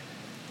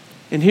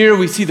 And here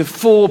we see the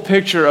full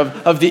picture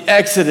of the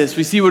Exodus.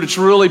 We see what it's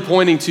really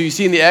pointing to. You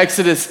see in the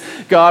Exodus,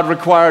 God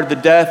required the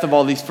death of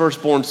all these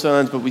firstborn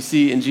sons, but we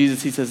see in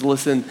Jesus, he says,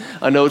 listen,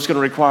 I know it's going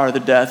to require the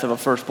death of a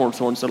firstborn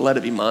son, so let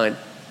it be mine.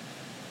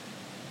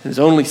 And his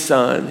only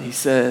son, he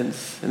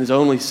sends, and his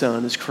only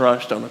son is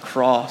crushed on a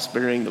cross,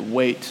 bearing the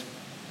weight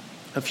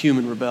of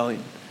human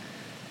rebellion.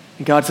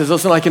 And God says,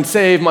 listen, I can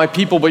save my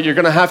people, but you're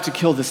going to have to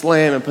kill this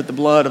lamb and put the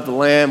blood of the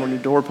lamb on your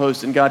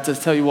doorpost. And God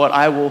says, tell you what,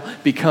 I will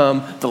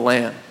become the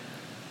lamb.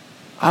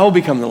 I will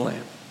become the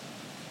lamb.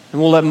 And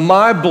will let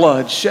my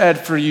blood shed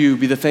for you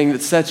be the thing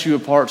that sets you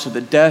apart so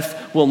that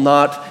death will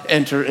not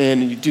enter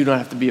in and you do not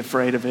have to be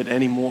afraid of it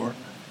anymore.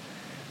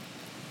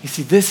 You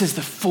see, this is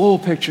the full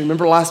picture.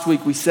 Remember last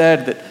week we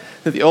said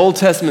that the Old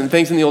Testament and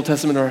things in the Old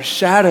Testament are a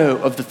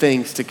shadow of the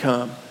things to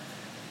come.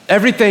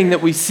 Everything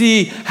that we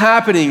see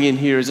happening in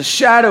here is a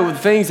shadow of the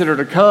things that are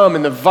to come,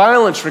 and the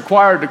violence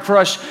required to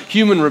crush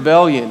human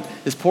rebellion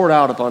is poured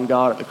out upon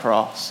God at the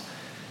cross.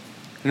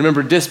 And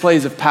remember,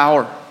 displays of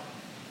power.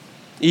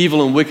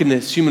 Evil and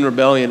wickedness, human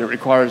rebellion, it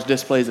requires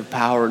displays of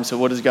power. And so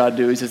what does God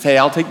do? He says, hey,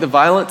 I'll take the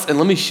violence and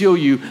let me show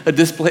you a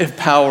display of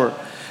power.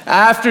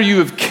 After you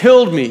have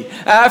killed me,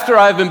 after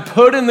I've been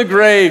put in the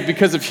grave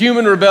because of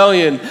human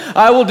rebellion,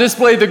 I will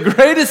display the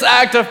greatest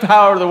act of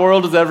power the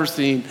world has ever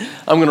seen.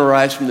 I'm going to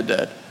rise from the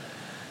dead.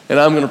 And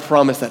I'm going to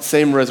promise that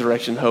same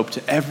resurrection hope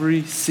to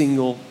every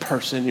single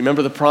person. You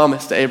remember the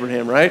promise to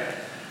Abraham, right?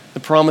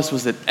 The promise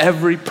was that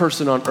every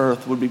person on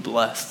earth would be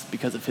blessed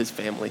because of his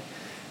family.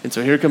 And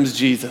so here comes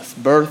Jesus,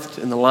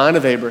 birthed in the line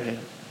of Abraham,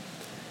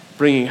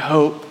 bringing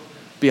hope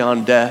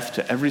beyond death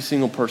to every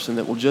single person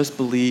that will just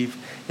believe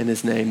in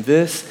his name.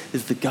 This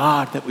is the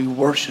God that we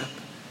worship.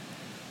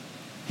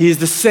 He is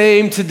the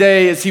same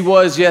today as he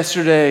was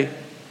yesterday.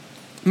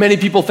 Many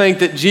people think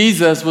that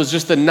Jesus was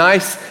just the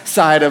nice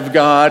side of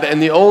God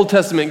and the Old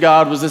Testament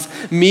God was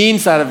this mean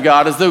side of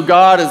God, as though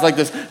God is like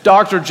this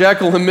Dr.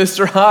 Jekyll and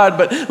Mr. Hyde.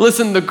 But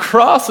listen, the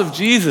cross of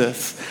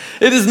Jesus,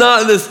 it is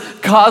not this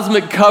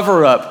cosmic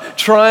cover-up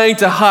trying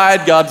to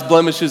hide God's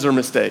blemishes or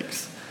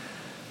mistakes.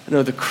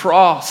 No, the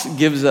cross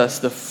gives us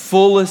the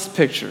fullest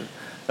picture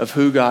of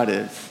who God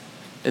is.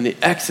 And the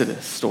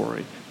Exodus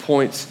story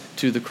points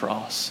to the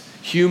cross.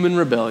 Human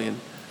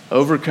rebellion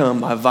overcome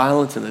by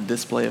violence and a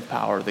display of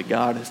power that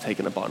God has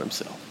taken upon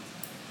himself.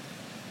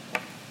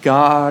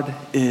 God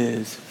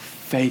is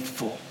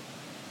faithful.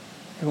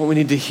 And what we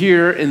need to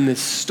hear in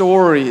this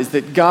story is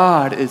that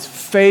God is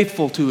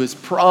faithful to his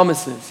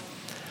promises.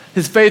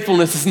 His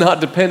faithfulness is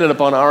not dependent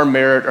upon our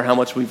merit or how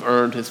much we've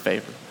earned his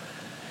favor.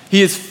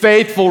 He is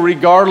faithful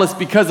regardless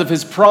because of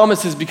his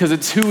promises, because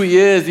it's who he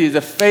is. He is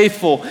a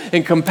faithful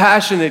and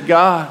compassionate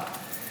God.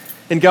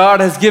 And God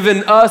has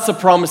given us a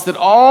promise that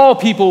all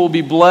people will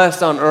be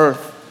blessed on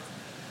earth.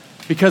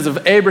 Because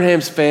of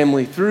Abraham's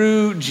family,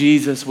 through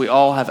Jesus, we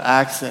all have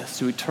access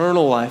to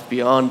eternal life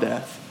beyond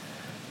death.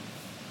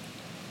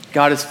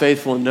 God is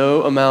faithful, and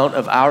no amount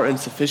of our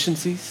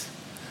insufficiencies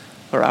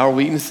or our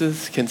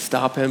weaknesses can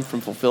stop him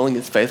from fulfilling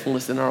his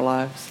faithfulness in our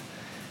lives.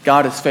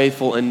 God is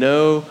faithful, and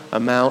no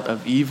amount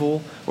of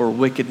evil or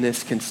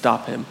wickedness can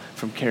stop him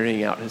from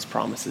carrying out his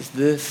promises.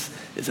 This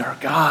is our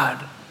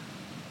God.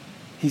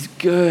 He's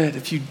good.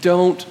 If you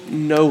don't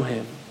know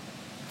him,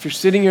 if you're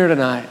sitting here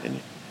tonight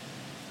and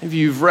if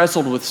you've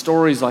wrestled with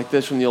stories like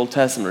this from the Old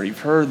Testament, or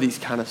you've heard these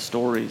kind of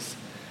stories,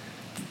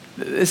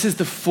 this is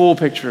the full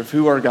picture of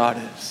who our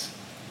God is.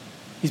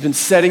 He's been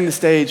setting the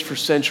stage for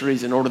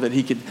centuries in order that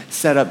he could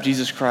set up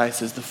Jesus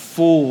Christ as the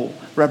full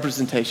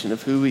representation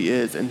of who he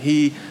is. And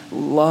he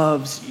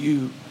loves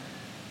you.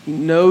 He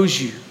knows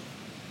you.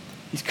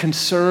 He's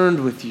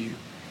concerned with you.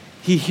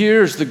 He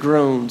hears the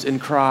groans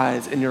and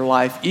cries in your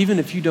life, even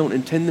if you don't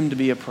intend them to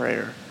be a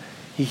prayer.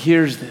 He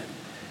hears them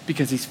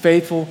because he's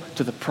faithful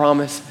to the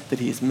promise that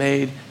he has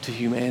made to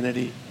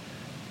humanity.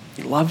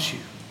 He loves you.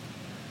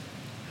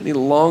 And he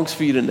longs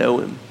for you to know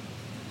him.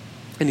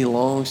 And he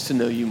longs to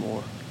know you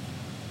more.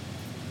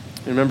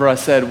 Remember I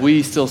said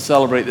we still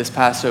celebrate this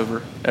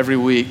Passover every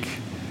week.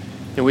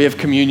 And we have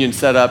communion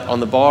set up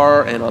on the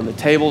bar and on the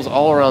tables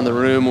all around the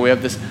room. We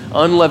have this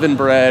unleavened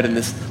bread and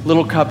this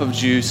little cup of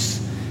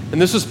juice.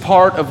 And this was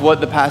part of what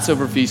the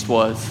Passover feast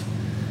was.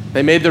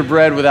 They made their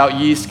bread without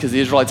yeast because the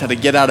Israelites had to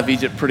get out of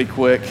Egypt pretty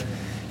quick.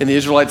 And the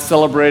Israelites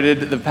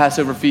celebrated the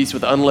Passover feast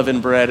with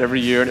unleavened bread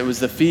every year. And it was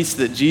the feast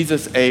that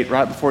Jesus ate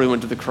right before he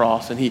went to the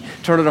cross. And he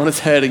turned it on his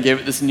head and gave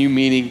it this new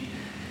meaning.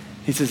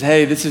 He says,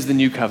 hey, this is the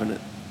new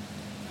covenant.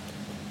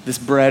 This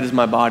bread is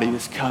my body,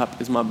 this cup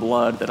is my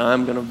blood that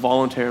I'm going to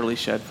voluntarily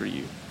shed for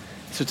you.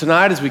 So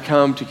tonight as we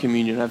come to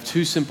communion, I have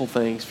two simple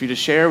things for you to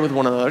share with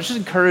one another. I just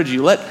encourage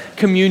you, let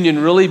communion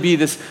really be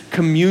this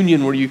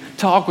communion where you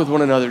talk with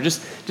one another.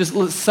 Just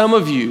some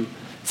of you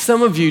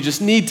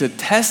just need to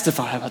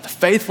testify about the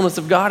faithfulness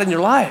of God in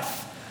your life.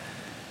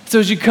 So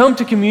as you come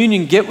to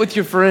communion, get with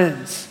your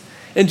friends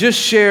and just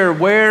share,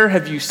 where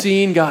have you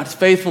seen God's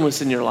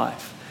faithfulness in your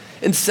life?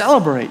 And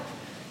celebrate.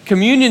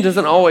 Communion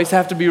doesn't always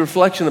have to be a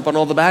reflection upon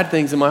all the bad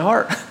things in my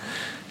heart.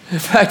 In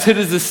fact, it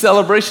is a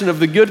celebration of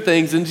the good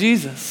things in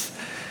Jesus.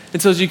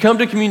 And so as you come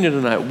to communion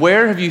tonight,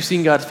 where have you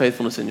seen God's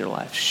faithfulness in your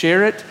life?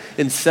 Share it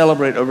and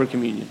celebrate over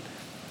communion.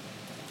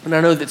 And I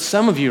know that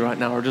some of you right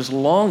now are just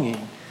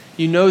longing.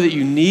 You know that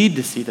you need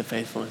to see the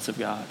faithfulness of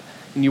God,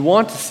 and you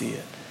want to see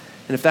it.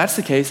 And if that's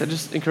the case, I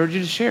just encourage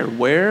you to share.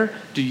 Where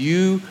do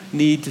you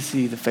need to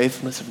see the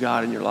faithfulness of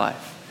God in your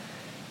life?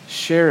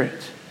 Share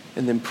it,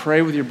 and then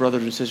pray with your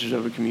brothers and sisters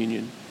over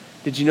communion.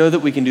 Did you know that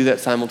we can do that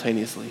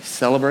simultaneously?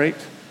 Celebrate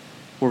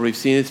where we've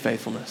seen his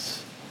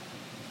faithfulness,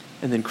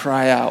 and then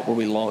cry out where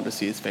we long to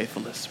see his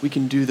faithfulness. We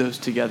can do those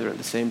together at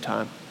the same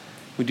time.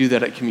 We do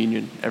that at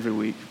communion every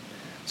week.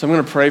 So I'm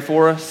going to pray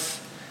for us.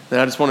 And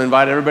I just want to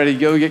invite everybody to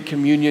go get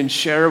communion,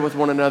 share it with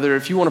one another.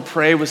 If you want to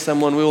pray with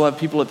someone, we will have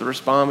people at the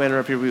Respond banner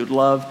up here. We would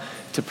love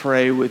to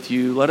pray with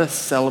you. Let us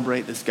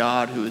celebrate this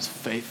God who is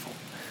faithful.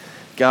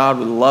 God,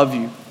 we love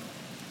you.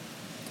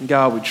 And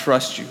God, we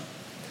trust you.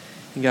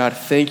 And God,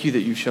 thank you that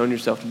you've shown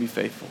yourself to be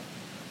faithful.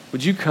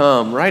 Would you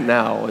come right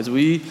now as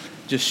we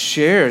just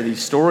share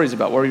these stories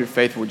about where you're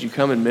faithful? Would you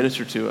come and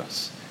minister to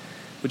us?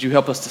 Would you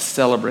help us to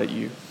celebrate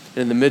you?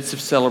 And in the midst of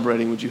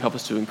celebrating, would you help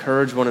us to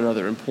encourage one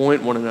another and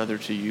point one another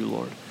to you,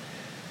 Lord?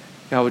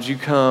 God, would you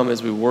come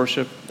as we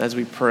worship, as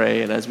we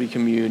pray, and as we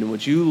commune, and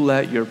would you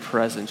let your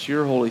presence,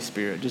 your Holy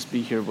Spirit, just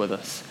be here with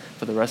us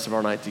for the rest of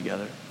our night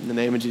together. In the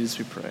name of Jesus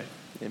we pray.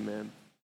 Amen.